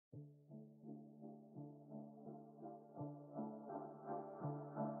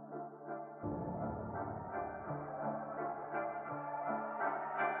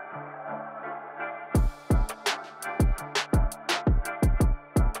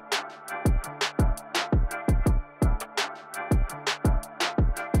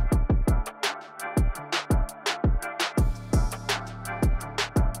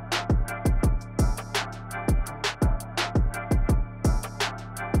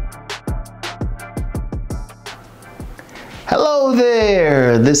Hello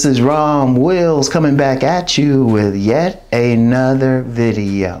there, this is Rom Wills coming back at you with yet another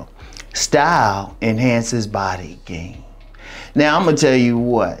video. Style enhances body gain. Now I'm gonna tell you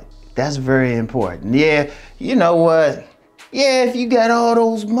what, that's very important. Yeah, you know what? Yeah, if you got all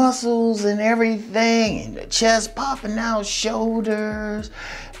those muscles and everything and the chest popping out, shoulders,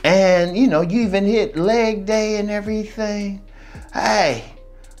 and you know, you even hit leg day and everything. Hey,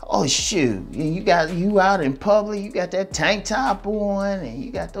 oh shoot, you out in public, you got that tank top on and you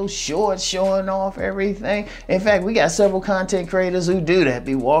got those shorts showing off everything. In fact, we got several content creators who do that,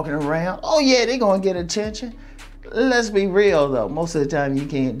 be walking around. Oh yeah, they're gonna get attention. Let's be real though, most of the time you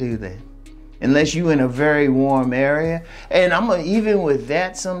can't do that. Unless you in a very warm area. And even with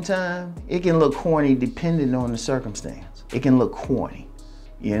that sometimes, it can look corny depending on the circumstance. It can look corny,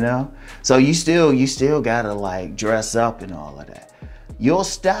 you know? So you still gotta like dress up and all of that. Your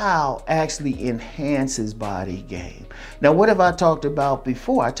style actually enhances body gain. Now, what have I talked about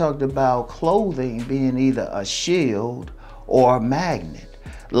before? I talked about clothing being either a shield or a magnet.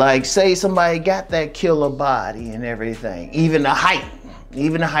 Like say somebody got that killer body and everything, even the height,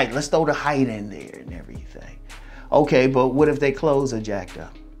 let's throw the height in there and everything. Okay, but what if their clothes are jacked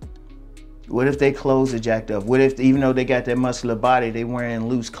up? What if their clothes are jacked up? What if, even though they got that muscular body, they wearing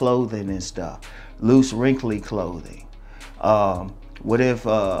loose clothing and stuff, loose wrinkly clothing? What if,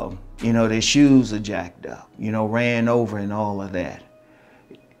 you know, their shoes are jacked up, you know, ran over and all of that?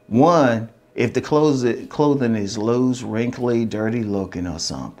 One, if the clothing is loose, wrinkly, dirty looking or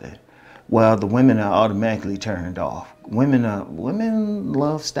something, well, the women are automatically turned off. Women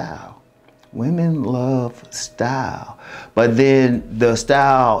love style. Women love style. But then the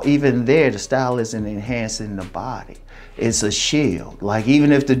style, even there, the style isn't enhancing the body. It's a shield. Like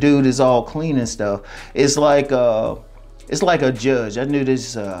even if the dude is all clean and stuff, it's like a judge. I knew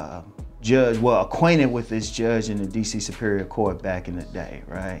this judge, well, acquainted with this judge in the DC Superior Court back in the day,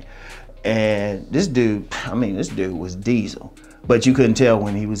 right? And this dude, this dude was diesel, but you couldn't tell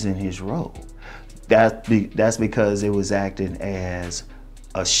when he was in his robe. That's because it was acting as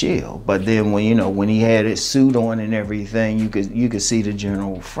a shield. But then when he had his suit on and everything, you could see the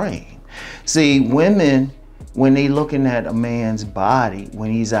general frame. See, women, when they looking at a man's body,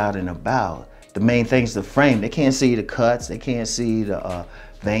 when he's out and about, the main thing is the frame. They can't see the cuts, they can't see the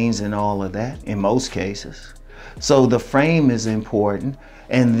veins and all of that in most cases. So the frame is important,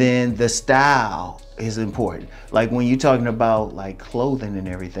 and then the style is important. Like when you're talking about like clothing and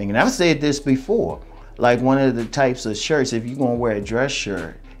everything, and I've said this before, like one of the types of shirts, if you're gonna wear a dress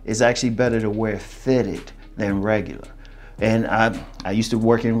shirt, it's actually better to wear fitted than regular. And I used to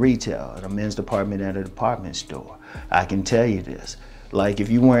work in retail at a men's department at a department store. I can tell you this. Like if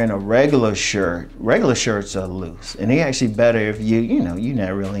you're wearing a regular shirt, regular shirts are loose, and they're actually better if you're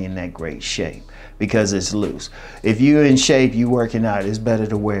not really in that great shape because it's loose. If you're in shape, you working out, it's better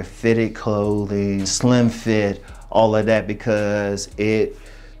to wear fitted clothing, slim fit, all of that, because it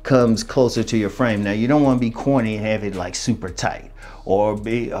comes closer to your frame. Now you don't want to be corny and have it like super tight, or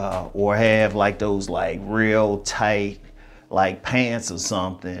have like those like real tight like pants or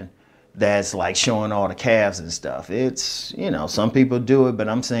something that's like showing all the calves and stuff. It's, some people do it, but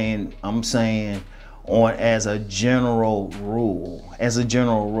I'm saying as a general rule,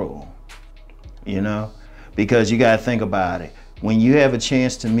 because you got to think about it. When you have a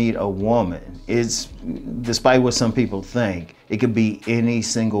chance to meet a woman, it's, despite what some people think, it could be any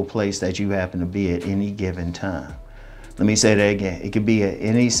single place that you happen to be at any given time. Let me say that again. It could be at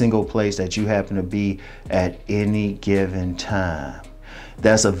any single place that you happen to be at any given time.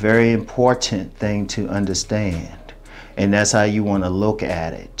 That's a very important thing to understand, and that's how you want to look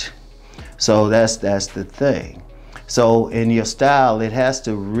at it. So that's the thing. So in your style, it has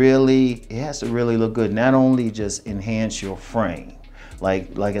to really look good. Not only just enhance your frame,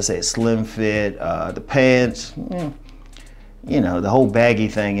 like I said, slim fit, the pants. The whole baggy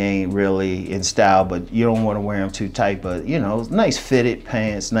thing ain't really in style, but you don't want to wear them too tight. But nice fitted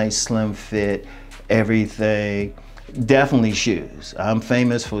pants, nice slim fit, everything. Definitely shoes. I'm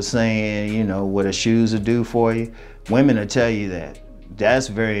famous for saying, what a shoes will do for you. Women will tell you that. That's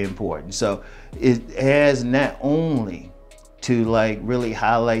very important. So it has not only to like really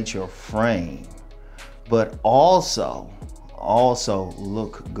highlight your frame, but also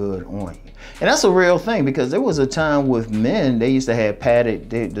look good on you. And that's a real thing, because there was a time with men, they used to have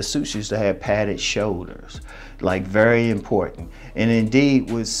the suits used to have padded shoulders, like very important. And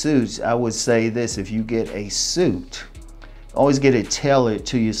indeed with suits, I would say this: if you get a suit, always get it tailored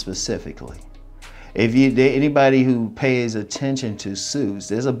to you specifically. If anybody who pays attention to suits,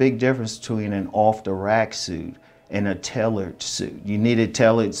 there's a big difference between an off the rack suit and a tailored suit. You need it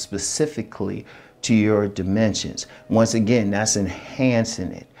tailored specifically to your dimensions. Once again, that's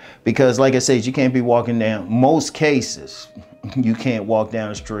enhancing it. Because like I said, you can't be walking down, most cases, you can't walk down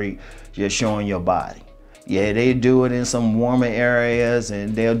the street just showing your body. Yeah, they do it in some warmer areas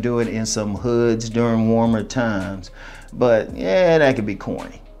and they'll do it in some hoods during warmer times. But yeah, that could be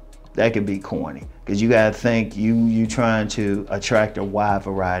corny. That could be corny. Because you gotta think you trying to attract a wide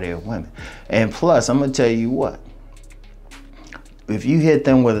variety of women. And plus, I'm gonna tell you what, if you hit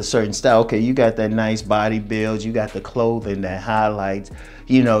them with a certain style, okay, you got that nice body build, you got the clothing that highlights,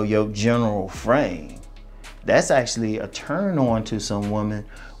 you know, your general frame. That's actually a turn on to some women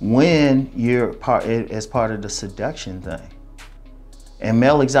when you're as part of the seduction thing. And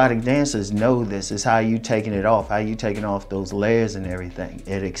male exotic dancers know this. It's how you taking it off, how you taking off those layers and everything.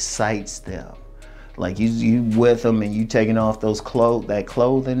 It excites them. Like you with them and you taking off those that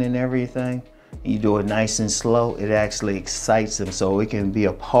clothing and everything. You do it nice and slow, it actually excites them so it can be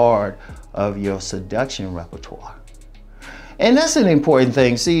a part of your seduction repertoire. And that's an important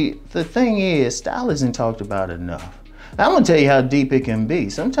thing. See, the thing is, style isn't talked about enough. I'm gonna tell you how deep it can be.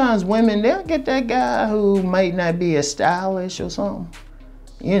 Sometimes women, they'll get that guy who might not be as stylish or something,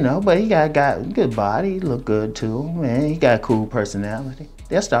 you know, but he got good body, he look good too, man. He got a cool personality.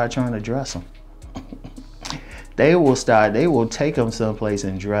 They'll start trying to dress him. They will take him someplace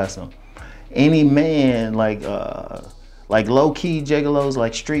and dress him. Any man like low-key gigolos,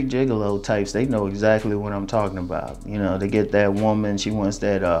 like street gigolo types, they know exactly what I'm talking about. You know, they get that woman, she wants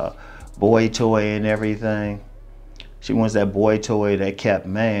that boy toy and everything. She wants that boy toy, that kept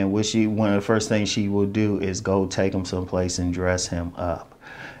man, which one of the first things she will do is go take him someplace and dress him up.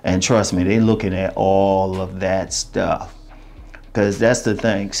 And trust me, they're looking at all of that stuff. Because that's the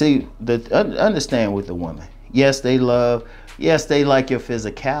thing. See, understand with the woman. Yes, they like your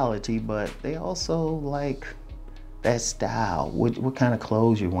physicality, but they also like that style, what kind of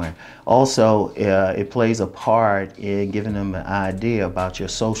clothes you're wearing. Also, it plays a part in giving them an idea about your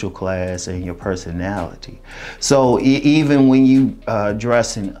social class and your personality. So even when you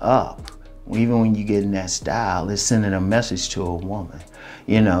dressing up, even when you get in that style, it's sending a message to a woman.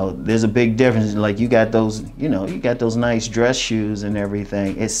 You know, there's a big difference. Like you got those, you know, you got those nice dress shoes and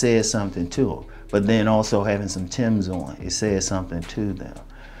everything. It says something to them. But then also having some Timbs on, it says something to them,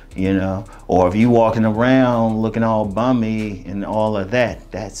 you know? Or if you walking around looking all bummy and all of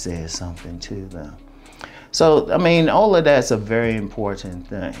that, that says something to them. So, I mean, all of that's a very important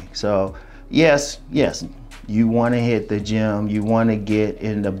thing. So, yes, you want to hit the gym, you want to get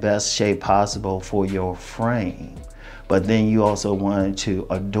in the best shape possible for your frame. But then you also want to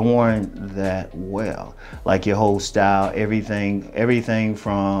adorn that well, like your whole style, everything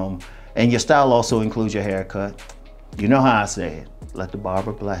from, and your style also includes your haircut. You know how I say it, let the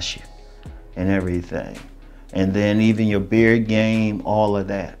barber bless you and everything. And then even your beard game, all of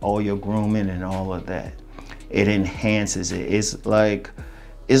that, all your grooming and all of that. It enhances it. It's like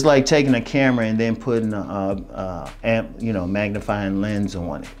taking a camera and then putting a magnifying lens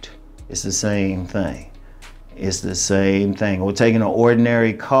on it. It's the same thing. It's the same thing. Or taking an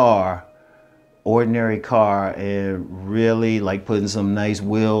ordinary car and really like putting some nice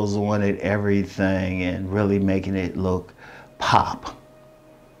wheels on it, everything, and really making it look pop.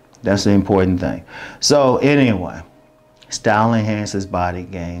 That's the important thing. So anyway, style enhances body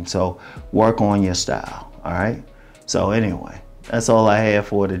game. So work on your style, all right? So anyway, that's all I have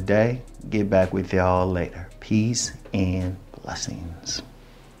for today. Get back with y'all later. Peace and blessings.